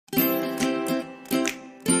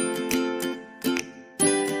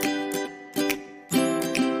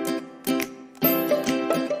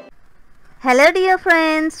Hello dear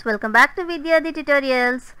friends, welcome back to Vidyarthi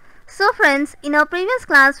tutorials. So friends, in our previous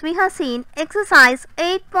class we have seen exercise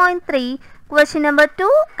 8.3 question number 2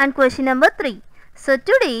 and question number 3. So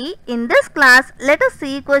today in this class let us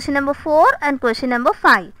see question number 4 and question number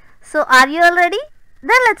 5. So are you all ready?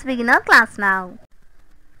 Then let's begin our class now.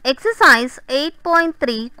 Exercise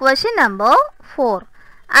 8.3 question number 4.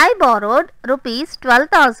 I borrowed rupees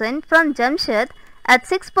 12,000 from Jamshed at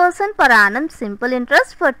 6% per annum simple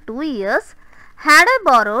interest for 2 years. Had I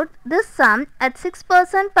borrowed this sum at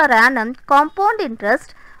 6% per annum compound interest,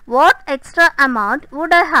 what extra amount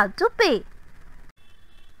would I have to pay?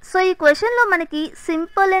 So ఈ క్వశ్చన్లో మనకి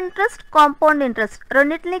simple interest compound interest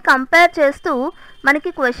రెండింటిని compare చేస్తూ మనకి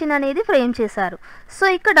question అనేది frame చేశారు. So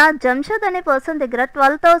ఇక్కడ జంషద్ అనే పర్సన్ దగ్గర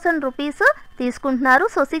 12,000 రూపీస్ తీసుకుంటున్నారు.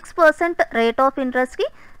 సో 6% రేట్ ఆఫ్ ఇంట్రెస్ట్కి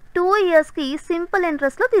 2 ఇయర్స్కి సింపుల్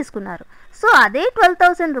ఇంట్రెస్ట్లో తీసుకున్నారు. సో అదే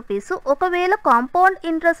 12,000 రూపీస్ ఒకవేళ కాంపౌండ్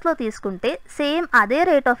ఇంట్రెస్ట్లో తీసుకుంటే సేమ్ అదే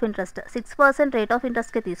rate of interest 6% rate of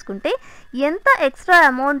ఇంట్రెస్ట్కి తీసుకుంటే ఎంత ఎక్స్ట్రా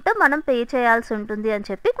అమౌంట్ మనం పే చేయాల్సి ఉంటుంది అని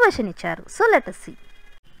చెప్పి క్వశ్చన్ ఇచ్చారు. So let us see.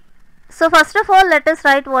 So first of all let us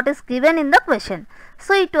write what is given in the question.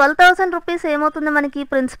 So ఈ 12,000 రూపీస్ ఏమవుతుంది మనకి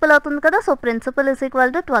ప్రిన్సిపల్ అవుతుంది కదా. So principal is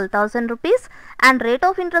equal to 12,000 rupees and rate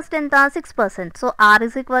of interest ఎంత 6%. So are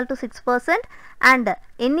is equal to 6% and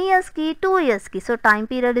ఎన్ని ఇయర్స్కి 2 ఇయర్స్కి. So time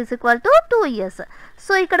period is equal to 2 years.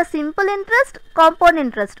 So ఇక్కడ సింపుల్ ఇంట్రెస్ట్ కాంపౌండ్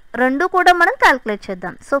ఇంట్రెస్ట్ రెండు కూడా మనం క్యాలిక్యులేట్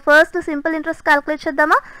చేద్దాం. So first simple interest calculate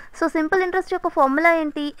చేద్దామా. సో సింపుల్ ఇంట్రెస్ట్ యొక్క ఫార్ములా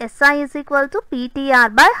ఏంటి, SI is equal to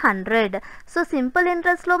PTR by 100. So simple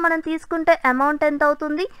ఇంట్రెస్ట్లో మనం తీసుకుంటే అమౌంట్ ఎంత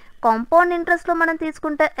అవుతుంది, కాంపౌండ్ ఇంట్రెస్ట్లో మనం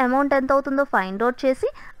తీసుకుంటే అమౌంట్ ఎంత అవుతుందో ఫైండ్ అవుట్ చేసి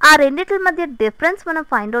ఆ రెండిటి మధ్య డిఫరెన్స్ మనం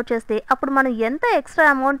ఫైండ్ అవుట్ చేస్తే అప్పుడు మనం ఎంత ఎక్స్ట్రా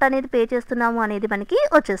అమౌంట్ అనేది పే చేస్తున్నాము అనేది మనకి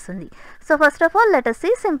వచ్చేస్తుంది. So first of all let us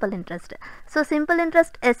see simple interest. So simple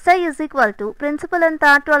interest SI is equal to principal ఎంత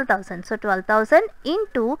 12,000. సో 12,000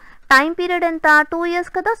 ఇంటూ టైం పీరియడ్ ఎంత 2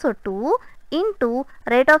 ఇయర్స్ కదా. So 2 into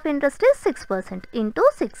rate of interest is 6% into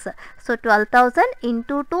 6. So 12,000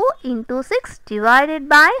 into 2 into 6 divided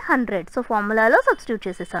by 100. So formula lo substitute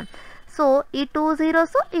chesesam. So ఈ 2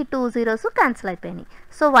 zeros ఈ 2 zeros cancel అయిపోయినాయి.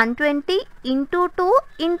 So 120 into 2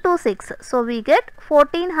 into 6. So we get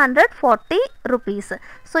 1,440 rupees.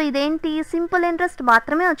 So ఇదేంటి simple interest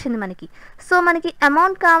మాత్రమే వచ్చింది మనకి. So మనకి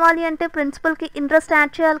amount కావాలి అంటే ప్రిన్సిపల్కి ఇంట్రెస్ట్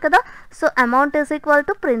యాడ్ చేయాలి కదా. So amount is equal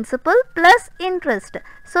to principal plus interest.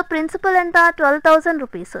 So principal ఎంత 12,000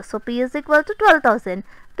 rupees. So P is equal to 12,000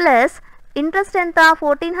 plus interest ఎంత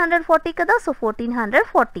 1,440 కదా. సో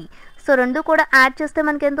 1,440. సో రెండు కూడా యాడ్ చేస్తే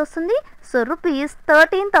మనకి ఎంత వస్తుంది. So rupees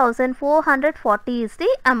 13,440 is the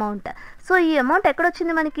amount. So ఈ అమౌంట్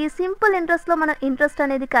ఎక్కడొచ్చింది మనకి సింపుల్ ఇంట్రెస్ట్లో మనం ఇంట్రెస్ట్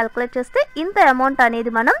అనేది క్యాలిక్యులేట్ చేస్తే ఇంత అమౌంట్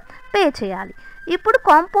అనేది మనం పే చేయాలి. ఇప్పుడు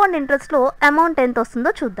కాంపౌండ్ ఇంట్రెస్ట్లో అమౌంట్ ఎంత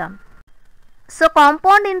వస్తుందో చూద్దాం. సో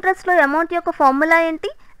కాంపౌండ్ ఇంట్రెస్ట్లో అమౌంట్ యొక్క ఫార్ములా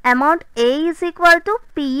ఏంటి, amount A is equal to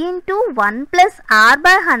P into 1 plus are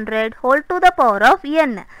by 100 whole to the power of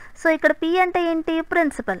N. So ఇక్కడ పి అంటే ఏంటి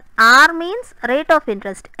principal, are means rate of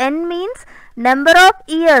interest, N means number of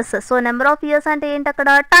years. So number of years అంటే ఏంటి అక్కడ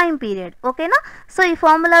time period. ఓకేనా. So ఈ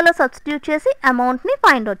ఫార్ములాలో substitute చేసి అమౌంట్ని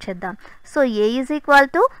ఫైండ్ అవుట్ చేద్దాం. So A is equal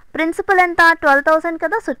to principal ఎంత 12,000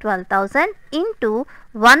 కదా. So 12,000 into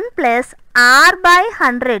 1 plus are by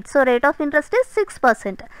 100. So rate of interest is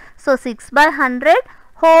 6%. So 6/100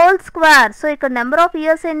 whole square. So ఇక్కడ నెంబర్ ఆఫ్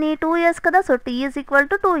ఇయర్స్ ఎన్ని 2 ఇయర్స్ కదా. So T is equal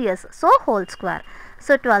to 2 years. So whole square.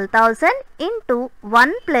 So 12,000 into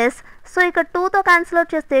 1 plus. So ఇక్కడ 2తో cancel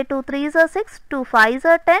out చేస్తే 2 3s are 6, 2 5s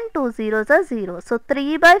are 10, 2 0s are 0. So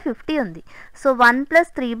 3/50 ఉంది. So 1 plus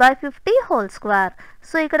 3/50 whole square.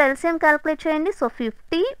 So ఇక్కడ LCM calculate చేయండి. So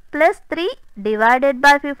 50 plus 3 divided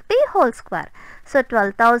by 50 whole square. So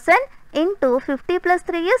 12,000 into 50 plus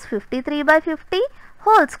 3 is 53/50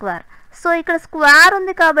 whole square. So ఇక్కడ square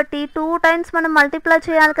ఉంది కాబట్టి 2 times మనం multiply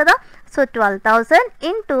చేయాలి కదా. So 12,000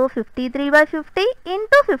 into 53/50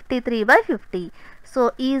 into 53/50. సో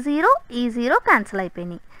ఈ 0 క్యాన్సిల్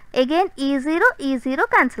అయిపోయినాయి. అగైన్ ఈ 0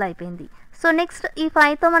 క్యాన్సిల్ అయిపోయింది. సో నెక్స్ట్ ఈ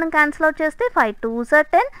 5తో మనం క్యాన్సిల్ అవుట్ చేస్తే 5 2s are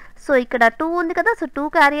 10. సో ఇక్కడ 2 ఉంది కదా. సో 2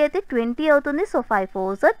 క్యారీ అయితే 20 అవుతుంది. So 5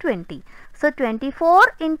 4s are 20. So 24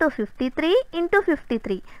 into 53 into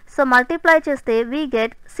 53. So multiply చేస్తే వీ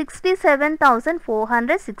గెట్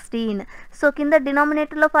 67,416. సో కింద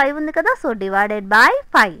డినామినేటర్లో 5 ఉంది కదా. So divided by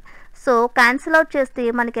 5. So cancel out చేస్తే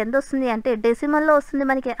మనకి ఎంత వస్తుంది అంటే డెసిమల్లో వస్తుంది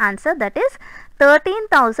మనకి ఆన్సర్, దట్ ఈస్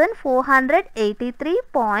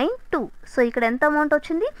 13,483.2. సో ఇక్కడ ఎంత అమౌంట్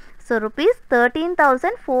వచ్చింది. సో రూపీస్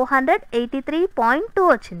 13,483.2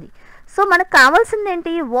 వచ్చింది. సో మనకు కావాల్సింది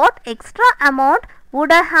ఏంటి, what extra amount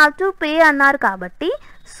would I have to pay అన్నారు కాబట్టి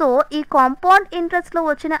సో ఈ కాంపౌండ్ ఇంట్రెస్ట్లో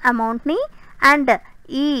వచ్చిన అమౌంట్ని అండ్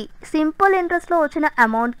ఈ సింపుల్ ఇంట్రెస్ట్లో వచ్చిన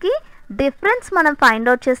అమౌంట్కి డిఫరెన్స్ మనం ఫైండ్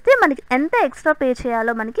అవుట్ చేస్తే మనకి ఎంత ఎక్స్ట్రా పే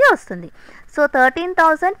చేయాలో మనకి వస్తుంది. సో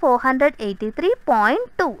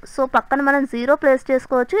 13,483.2. సో పక్కన మనం 0 ప్లేస్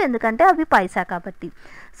చేసుకోవచ్చు ఎందుకంటే అవి పైసా కాబట్టి.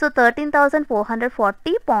 సో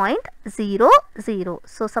 13,440.00.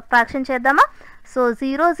 సో సబ్ట్రాక్షన్ చేద్దామా? So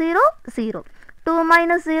 0 0 0. 2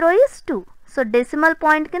 minus 0 is 2. So decimal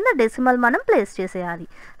point కింద డెసిమల్ మనం ప్లేస్ చేసేయాలి.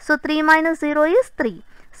 So 3 minus 0 is 3.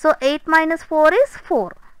 So 8 minus 4 is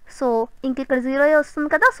 4. So ఇంక ఇక్కడ 0 వస్తుంది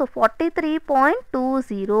కదా. సో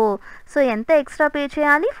 43.20. సో ఎంత ఎక్స్ట్రా పే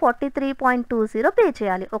చేయాలి? 43.20 పే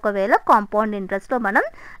చేయాలి ఒకవేళ కాంపౌండ్ ఇంట్రెస్ట్లో మనం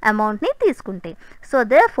అమౌంట్ని తీసుకుంటే. So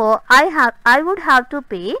therefore I would have to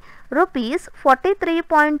pay rupees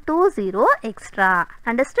 43.20 extra.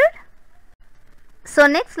 Understood? So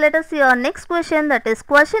next let us see our next question, that is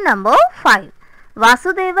question number 5.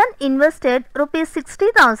 Vasudevan invested rupees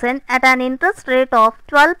 60,000 at an interest rate of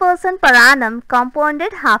 12% per annum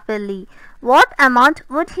compounded half-yearly. What amount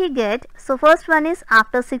would he get? So first one is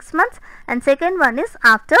after 6 months and second one is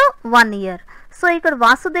after 1 year. So ఇక్కడ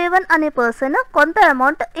వాసుదేవన్ అనే person కొంత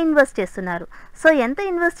amount invest చేస్తున్నారు. So ఎంత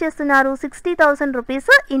invest చేస్తున్నారు? 60,000 rupees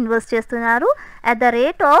invest చేస్తున్నారు at the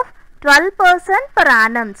rate of 12% per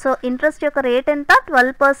annum. So interest యొక్క rate ఎంత?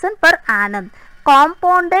 12% per annum.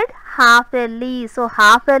 Compounded half yearly. So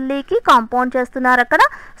half ఇయర్లీకి compound చేస్తున్నారు అక్కడ.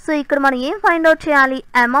 సో ఇక్కడ మనం ఏం ఫైండ్ అవుట్ చేయాలి?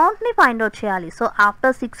 అమౌంట్ని ఫైండ్ అవుట్ చేయాలి. సో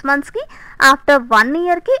ఆఫ్టర్ 6 మంత్స్కి ఆఫ్టర్ 1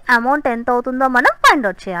 ఇయర్కి అమౌంట్ ఎంత అవుతుందో మనం ఫైండ్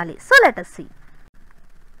అవుట్ చేయాలి. So let us see.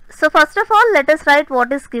 So first of all let us write what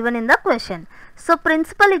is given in the question. So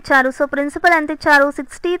principal ఇచ్చారు. సో ప్రిన్సిపల్ ఎంత ఇచ్చారు?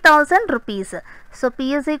 60,000 rupees. So P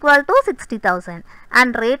is equal to 60,000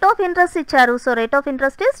 and rate of interest ఇచ్చారు. So rate of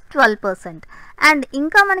interest is 12%. And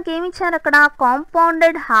ఇంకా మనకి ఏమి ఇచ్చారు అక్కడ?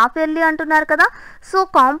 Compounded half yearly అంటున్నారు కదా. సో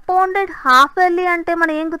కాంపౌండెడ్ హాఫ్ ఇయర్లీ అంటే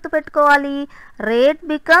మనం ఏం గుర్తుపెట్టుకోవాలి? Rate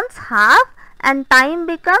becomes half and time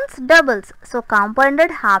becomes doubles. So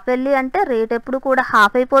compounded half yearly అంటే రేట్ ఎప్పుడు కూడా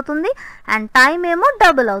హాఫ్ అయిపోతుంది అండ్ టైం ఏమో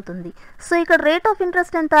డబుల్ అవుతుంది. సో ఇక్కడ రేట్ ఆఫ్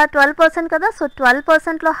ఇంట్రెస్ట్ ఎంత? 12% కదా. సో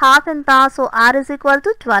 12%లో హాఫ్ ఎంత? So R is equal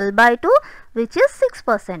to 12/2 which is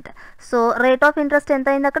 6%. So rate of interest ఎంత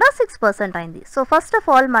అయింది అక్కడ? 6% అయింది. సో ఫస్ట్ ఆఫ్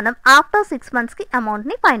ఆల్ మనం ఆఫ్టర్ 6 మంత్స్కి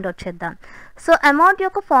అమౌంట్ని ఫైండ్ అవుట్ చేద్దాం. సో అమౌంట్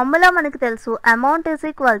యొక్క ఫార్ములా మనకి తెలుసు. Amount is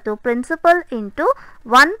equal to principal into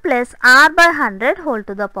 1 plus R/100 whole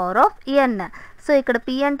to the power of n. So ఇక్కడ P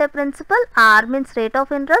అంటే principal, R means rate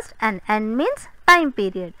of interest and n means time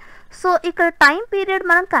period. So ఇక్కడ time period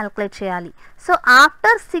మనం calculate చేయాలి. So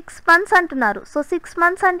after 6 months అంటున్నారు. So 6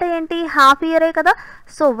 months అంటే ఏంటి? Half ఇయరే కదా.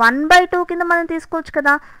 సో 1/2 కింద మనం తీసుకోవచ్చు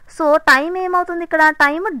కదా. సో టైం ఏమవుతుంది ఇక్కడ?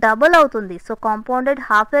 టైం డబుల్ అవుతుంది. సో కాంపౌండెడ్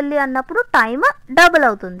హాఫ్ ఇయర్లీ అన్నప్పుడు టైం డబుల్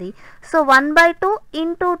అవుతుంది. So 1/2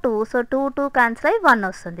 into 2. సో 2 క్యాన్సిల్ అయ్యి 1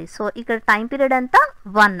 వస్తుంది. సో ఇక్కడ టైం పీరియడ్ ఎంత?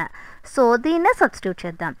 1. సో దీన్నే సబ్స్టిట్యూట్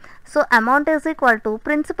చేద్దాం. So amount is equal to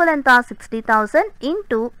principal ఎంత? 60,000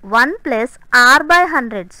 into 1 plus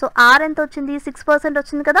R/100. So R ఎంత వచ్చింది? 6%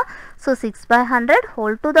 వచ్చింది కదా. So 6/100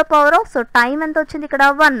 whole to the power of. So time ఎంత వచ్చింది ఇక్కడ?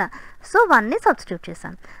 1. సో 1ని సబ్స్టిట్యూట్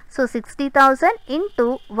చేసాం. So 60,000 into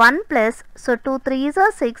 1 plus. So 2 3s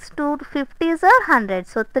are 6, 2 50s are 100.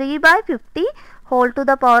 So 3/50 whole to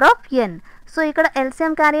the power of n. So ఇక్కడ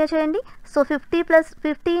LCM క్యారీ చేయండి. So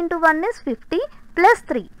 50 into 1 is 50 plus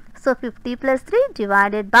 3. So 50 plus 3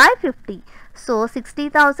 divided by 50. So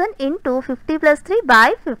 60,000 into 50 plus 3 by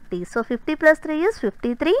 50. So 50 plus 3 is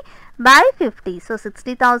 53/50. So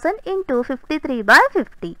 60,000 into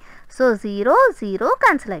 53/50. So 0 0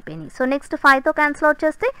 cancel అయిపోయినాయి. So next 5తో cancel out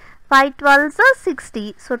చేస్తే 5 12s are 60.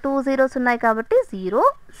 So 2 zeros ఉన్నాయి కాబట్టి 0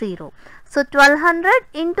 0. So 1200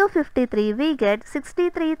 into 53 we get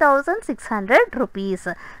 63,600 rupees.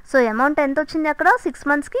 So amount ఎంత వచ్చింది అక్కడ? 6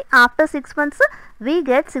 మంత్స్కి after 6 months we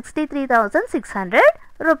get 63,600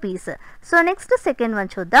 rupees. So next second one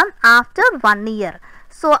చూద్దాం. After 1 year.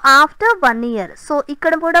 So after 1 year. So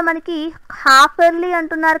ఇక్కడ కూడా మనకి హాఫ్ ఇయర్లీ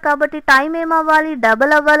అంటున్నారు కాబట్టి టైం ఏమవ్వాలి?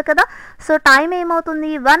 డబుల్ అవ్వాలి కదా. సో టైం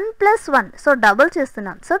ఏమవుతుంది? 1 + 1. సో డబుల్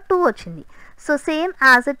చేస్తున్నాం. సో 2 వచ్చింది. So same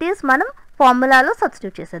as it is మనం ఫార్ములాలో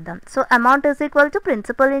సబ్స్టిట్యూట్ చేసేద్దాం. So amount is equal to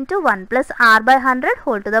principal into 1 plus R/100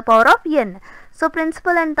 whole to the power of n. So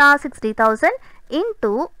principal ఎంత? 60,000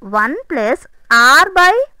 into 1 plus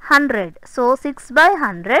R/100. So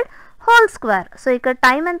 6/100 whole square. So ఇక్కడ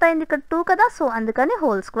time ఎంత అయింది? ఇక్కడ 2 కదా. So అందుకని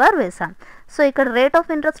whole square వేసాం. సో ఇక్కడ రేట్ ఆఫ్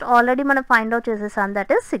ఇంట్రెస్ట్ ఆల్రెడీ మనం ఫైండ్ అవుట్ చేసేసాం,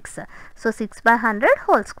 that is 6. So 6/100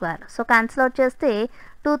 whole square. So cancel out చేస్తే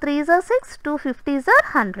 2 3s are 6, 2 50s are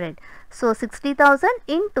 100. So 60,000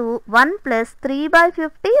 into 1 plus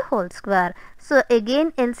 3/50 whole square. So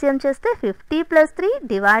again LCM చేస్తే 50 ప్లస్ 3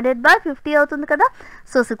 డివైడెడ్ బై 50 అవుతుంది కదా.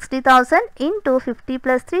 So 60,000 into 50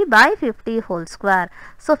 plus 3/50 whole square.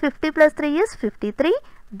 So 50 plus 3 is 53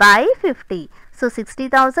 by 50. So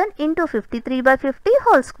 60,000 into 53 by 50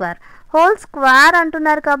 whole square. Whole square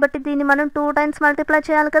అంటున్నారు కాబట్టి దీన్ని మనం 2 times multiply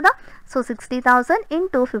చేయాలి కదా. So 60,000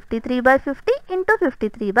 into 53 by 50 into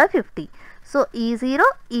 53 by 50. So ఈ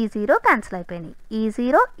జీరో క్యాన్సిల్ అయిపోయింది, ఈ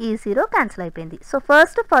జీరో క్యాన్సిల్ అయిపోయింది. సో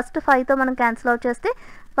ఫస్ట్ 5తో మనం క్యాన్సిల్ అవుట్ చేస్తే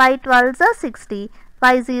 5 12s 60,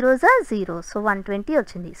 5 zeros 0. సో 120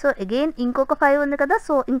 వచ్చింది. సో అగైన్ ఇంకొక 5 ఉంది కదా,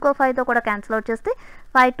 సో ఇంకో 5తో కూడా క్యాన్సిల్ అవుట్ చేస్తే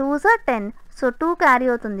 5 2s 10. సో 2 క్యారీ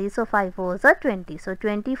అవుతుంది. So 5 4s 20. So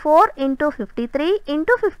 24 into 53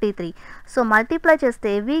 into 53. So multiply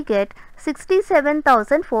చేస్తే we get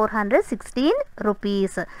 67,416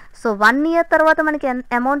 rupees. So 1 year తర్వాత మనకి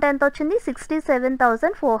అమౌంట్ ఎంత వచ్చింది?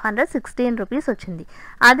 67,416 రూపీస్ వచ్చింది.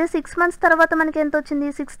 అదే 6 months తర్వాత మనకి ఎంత వచ్చింది?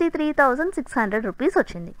 63,600 రూపీస్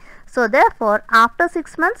వచ్చింది. So therefore after 6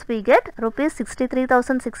 months we get rupees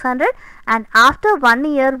 63,600 and after 1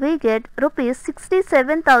 year we get rupees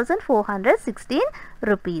 67,416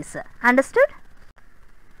 rupees. Understood?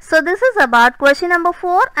 So this is about question number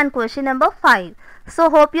 4 and question number 5. So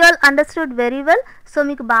hope you all understood very well. So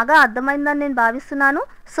మీకు బాగా అర్థమైందని నేను భావిస్తున్నాను.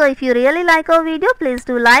 So if you really like our video, please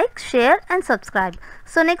do like, share and subscribe.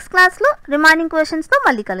 So next class లో remaining questions తో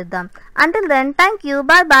మళ్ళీ కలుద్దాం. Until then, thank you.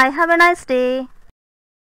 Bye bye. Have a nice day.